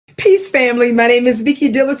Peace, family. My name is Vicky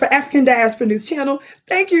Dillard for African Diaspora News Channel.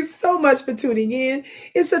 Thank you so much for tuning in.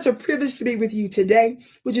 It's such a privilege to be with you today.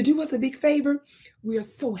 Would you do us a big favor? We are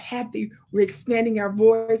so happy. We're expanding our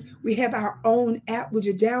voice. We have our own app. Would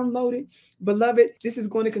you download it? Beloved, this is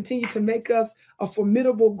going to continue to make us a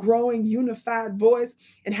formidable, growing, unified voice.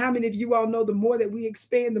 And how many of you all know the more that we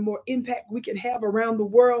expand, the more impact we can have around the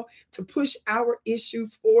world to push our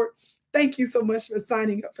issues forward? Thank you so much for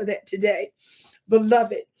signing up for that today.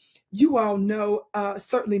 Beloved, you all know,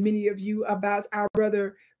 certainly many of you, about our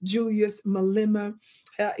brother Julius Malema.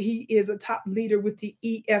 He is a top leader with the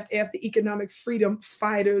EFF, the Economic Freedom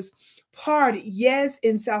Fighters Party. Yes,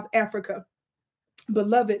 in South Africa.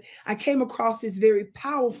 Beloved, I came across this very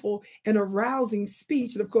powerful and arousing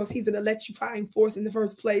speech. And of course, he's an electrifying force in the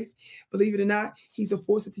first place. Believe it or not, he's a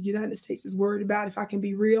force that the United States is worried about, if I can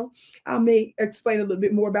be real. I may explain a little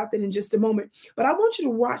bit more about that in just a moment. But I want you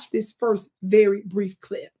to watch this first very brief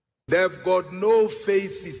clip. They've got no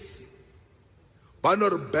faces.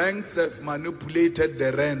 Banner banks have manipulated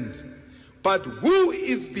the rand. But who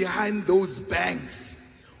is behind those banks?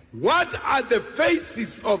 What are the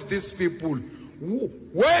faces of these people?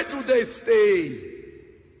 Where do they stay?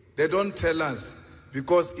 They don't tell us,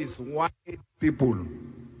 because it's white people.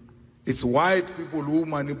 It's white people who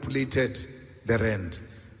manipulated the rand.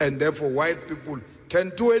 And therefore white people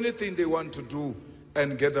can do anything they want to do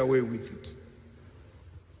and get away with it.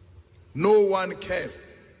 No one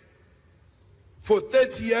cares. For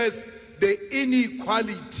 30 years, the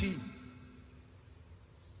inequality,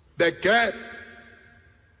 the gap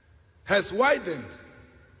has widened.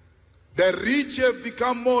 The rich have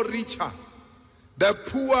become more richer. The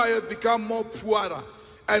poor have become more poorer.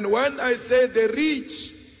 And when I say the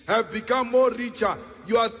rich have become more richer,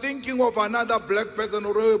 you are thinking of another black person.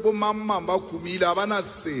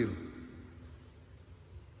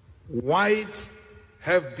 Whites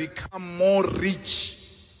have become more rich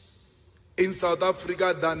in South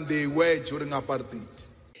Africa than they were during apartheid.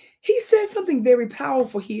 He says something very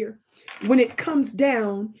powerful here when it comes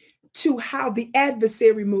down to how the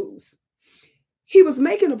adversary moves. He was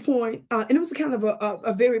making a point, and it was kind of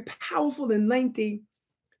a very powerful and lengthy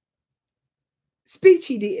speech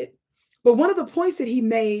he did. But one of the points that he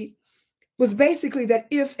made was basically that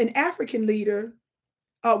if an African leader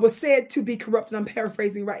was said to be corrupt, and I'm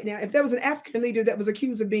paraphrasing right now, if there was an African leader that was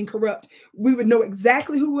accused of being corrupt, we would know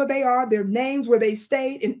exactly who they are, their names, where they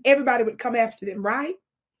stayed, and everybody would come after them, right?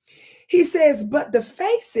 He says, but the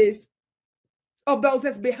faces of those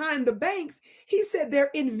that's behind the banks, he said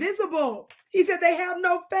they're invisible. He said they have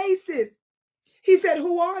no faces. He said,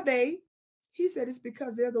 who are they? He said, it's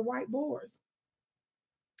because they're the white Boers.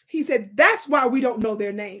 He said, that's why we don't know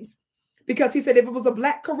their names. Because he said, if it was a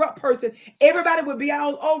black corrupt person, everybody would be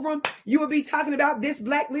all over him. You would be talking about this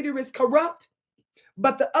black leader is corrupt.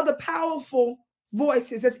 But the other powerful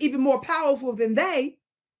voices that's even more powerful than they,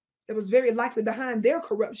 that was very likely behind their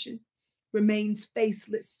corruption, remains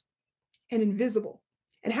faceless and invisible.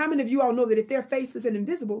 And how many of you all know that if they're faceless and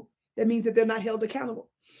invisible, that means that they're not held accountable?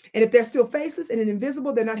 And if they're still faceless and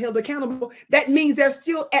invisible, they're not held accountable. That means they're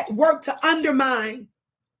still at work to undermine.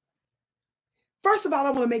 First of all, I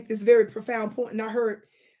want to make this very profound point, and I heard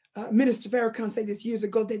Minister Farrakhan say this years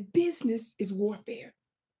ago, that business is warfare.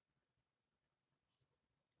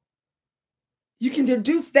 You can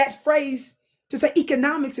deduce that phrase to say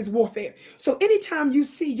economics is warfare. So anytime you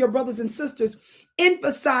see your brothers and sisters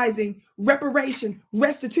emphasizing reparation,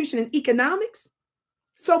 restitution, and economics,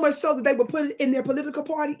 so much so that they will put it in their political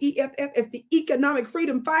party, EFF, as the Economic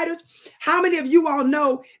Freedom Fighters, how many of you all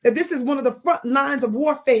know that this is one of the front lines of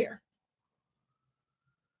warfare?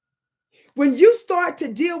 When you start to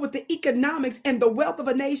deal with the economics and the wealth of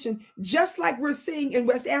a nation, just like we're seeing in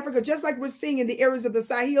West Africa, just like we're seeing in the areas of the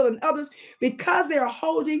Sahel and others, because they are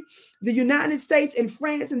holding the United States and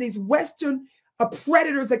France and these Western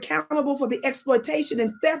predators accountable for the exploitation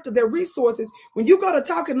and theft of their resources, when you go to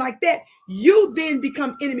talking like that, you then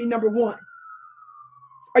become enemy number one.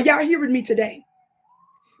 Are y'all hearing me today?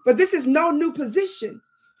 But this is no new position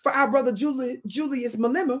for our brother Julius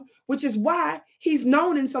Malema, which is why he's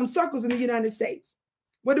known in some circles in the United States.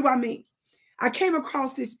 What do I mean? I came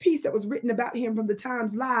across this piece that was written about him from the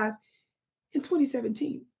Times Live in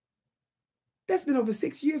 2017. That's been over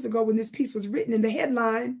 6 years ago when this piece was written, and the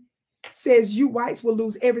headline says, "You whites will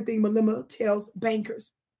lose everything," Malema tells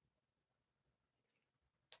bankers.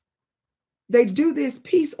 They do this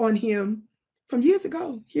piece on him from years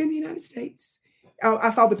ago here in the United States.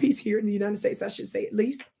 I saw the piece here in the United States, I should say, at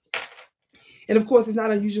least. And of course, it's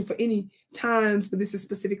not unusual for any Times, but this is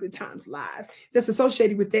specifically Times Live that's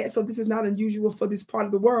associated with that. So this is not unusual for this part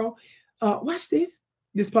of the world. Watch this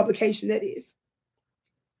publication, that is.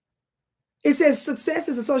 It says success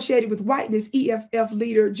is associated with whiteness. EFF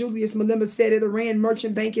leader Julius Malema said at a Rand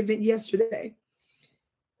Merchant Bank event yesterday.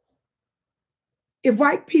 If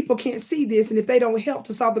white people can't see this and if they don't help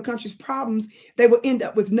to solve the country's problems, they will end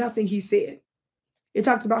up with nothing, he said. It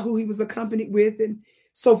talked about who he was accompanied with and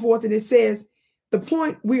so forth. And it says, the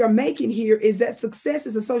point we are making here is that success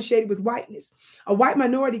is associated with whiteness. A white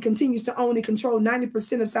minority continues to own and control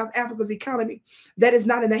 90% of South Africa's economy. That is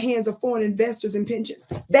not in the hands of foreign investors and pensions.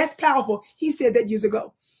 That's powerful. He said that years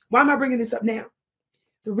ago. Why am I bringing this up now?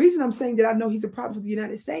 The reason I'm saying that I know he's a problem for the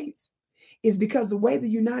United States is because the way the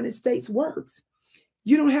United States works,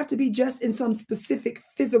 you don't have to be just in some specific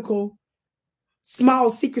physical, small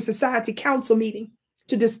secret society council meeting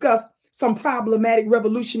to discuss some problematic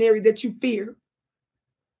revolutionary that you fear.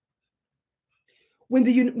 When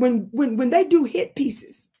they do hit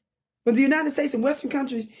pieces, when the United States and Western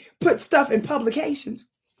countries put stuff in publications,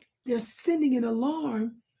 they're sending an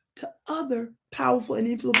alarm to other powerful and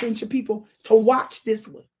influential people to watch this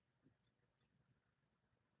one.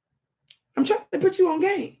 I'm trying to put you on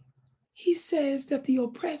game. He says that the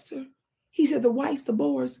oppressor, he said the whites, the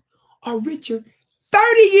Boers, are richer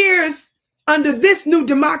 30 years under this new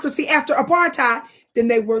democracy after apartheid than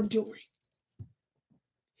they were during.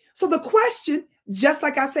 So the question, just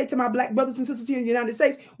like I say to my black brothers and sisters here in the United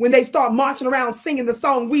States, when they start marching around singing the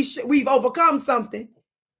song, we've overcome something.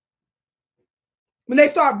 When they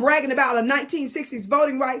start bragging about the 1960s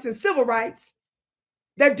voting rights and civil rights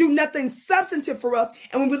that do nothing substantive for us.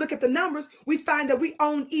 And when we look at the numbers, we find that we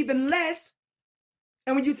own even less.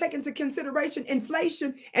 And when you take into consideration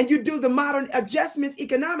inflation and you do the modern adjustments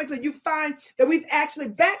economically, you find that we've actually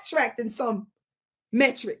backtracked in some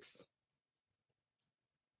metrics.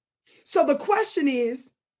 So the question is,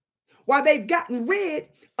 while they've gotten rid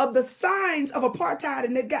of the signs of apartheid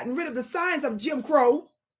and they've gotten rid of the signs of Jim Crow,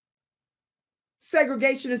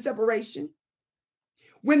 segregation and separation,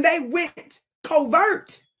 when they went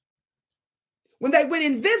covert, when they went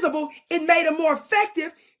invisible, it made them more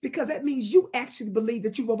effective because that means you actually believe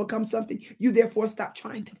that you've overcome something. You therefore stop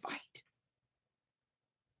trying to fight.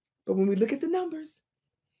 But when we look at the numbers,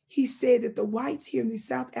 he said that the whites here in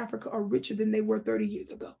South Africa are richer than they were 30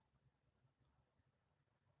 years ago.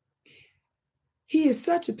 He is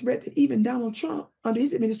such a threat that even Donald Trump, under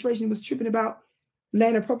his administration, was tripping about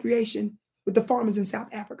land appropriation with the farmers in South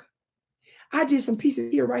Africa. I did some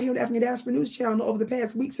pieces here right here on the African Diaspora News Channel over the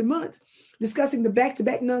past weeks and months discussing the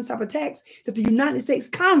back-to-back nonstop attacks that the United States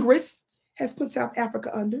Congress has put South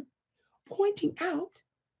Africa under, pointing out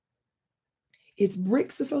its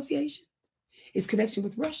BRICS association, its connection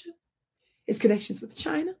with Russia, its connections with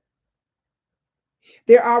China.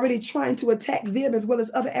 They're already trying to attack them as well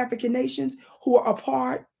as other African nations who are a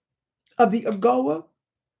part of the AGOA,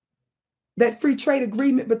 that free trade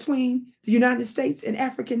agreement between the United States and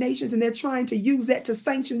African nations, and they're trying to use that to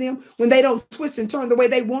sanction them when they don't twist and turn the way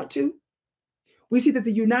they want to. We see that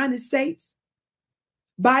the United States,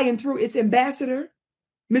 by and through its ambassador,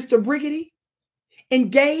 Mr. Briggity,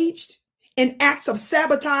 engaged in acts of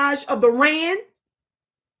sabotage of the RAND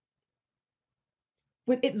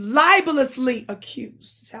when it libelously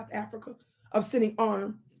accused South Africa of sending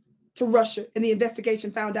arms to Russia, and the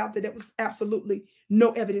investigation found out that there was absolutely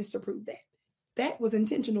no evidence to prove that. That was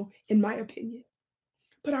intentional, in my opinion.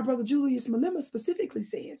 But our brother Julius Malema specifically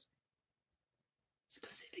says,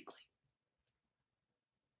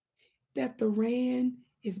 that the RAND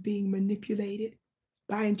is being manipulated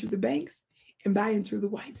by and through the banks and by and through the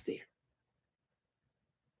whites there.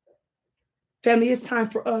 Family, it's time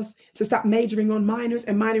for us to stop majoring on minors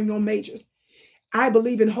and minoring on majors. I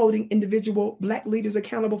believe in holding individual Black leaders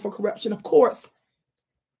accountable for corruption, of course.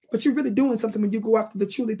 But you're really doing something when you go after the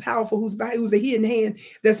truly powerful who's a hidden hand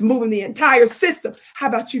that's moving the entire system. How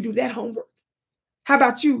about you do that homework? How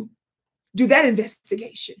about you do that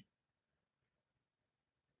investigation?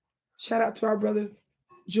 Shout out to our brother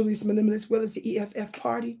Julius Malema as well as the EFF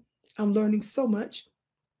party. I'm learning so much.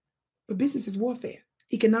 But business is warfare.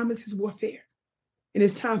 Economics is warfare. And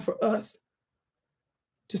it's time for us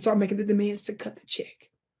to start making the demands to cut the check.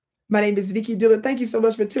 My name is Vicky Dillard. Thank you so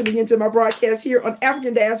much for tuning into my broadcast here on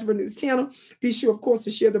African Diaspora News Channel. Be sure, of course,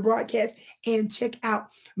 to share the broadcast and check out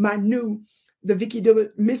my new, the Vicky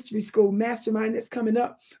Dillard Mystery School Mastermind that's coming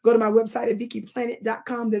up. Go to my website at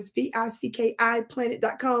VickyPlanet.com. That's VICKI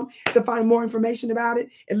Planet.com to find more information about it.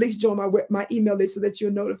 At least join my email list so that you're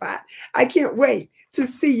notified. I can't wait to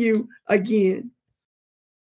see you again.